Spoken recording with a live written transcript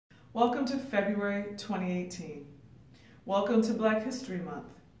Welcome to February 2018. Welcome to Black History Month.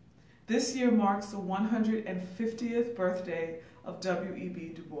 This year marks the 150th birthday of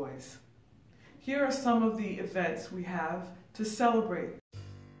W.E.B. Du Bois. Here are some of the events we have to celebrate.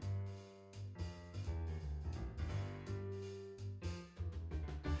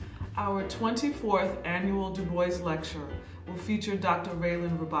 Our 24th annual Du Bois lecture will feature Dr.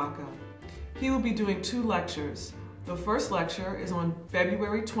 Raylan Rabaka. He will be doing two lectures. The first lecture is on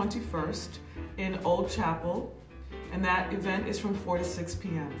February 21st in Old Chapel, and that event is from 4 to 6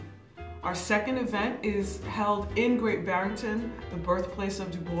 p.m. Our second event is held in Great Barrington, the birthplace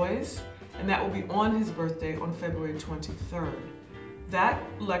of Du Bois, and that will be on his birthday on February 23rd. That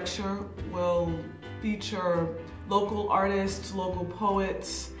lecture will feature local artists, local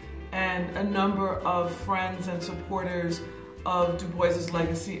poets, and a number of friends and supporters of Du Bois's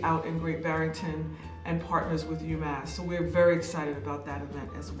legacy out in Great Barrington and partners with UMass. So we're very excited about that event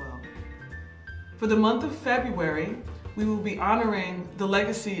as well. For the month of February, we will be honoring the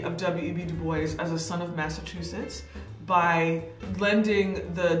legacy of W.E.B. Du Bois as a son of Massachusetts by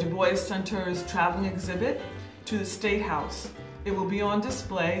lending the Du Bois Center's traveling exhibit to the State House. It will be on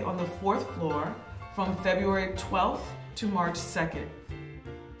display on the 4th floor from February 12th to March 2nd.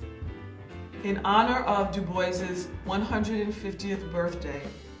 In honor of Du Bois's 150th birthday,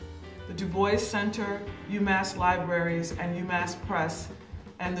 the Du Bois Center, UMass Libraries, and UMass Press,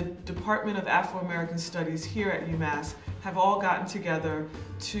 and the Department of Afro-American Studies here at UMass have all gotten together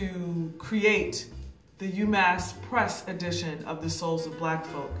to create the UMass Press edition of The Souls of Black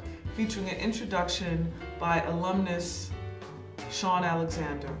Folk, featuring an introduction by alumnus Sean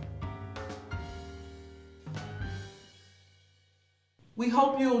Alexander. We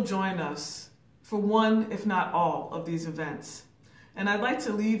hope you'll join us for one, if not all, of these events. And I'd like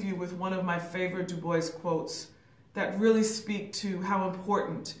to leave you with one of my favorite Du Bois quotes that really speak to how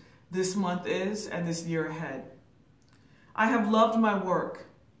important this month is and this year ahead. I have loved my work.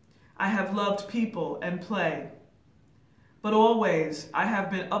 I have loved people and play. But always I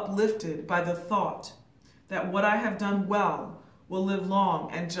have been uplifted by the thought that what I have done well will live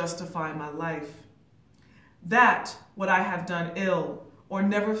long and justify my life. That what I have done ill or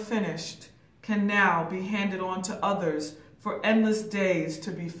never finished can now be handed on to others for endless days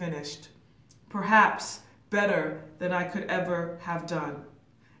to be finished, perhaps better than I could ever have done.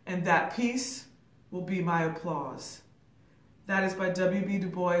 And that piece will be my applause. That is by W.B. Du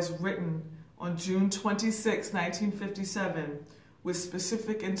Bois, written on June 26, 1957, with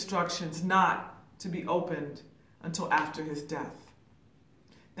specific instructions not to be opened until after his death.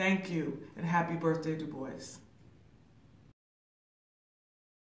 Thank you, and happy birthday, Du Bois.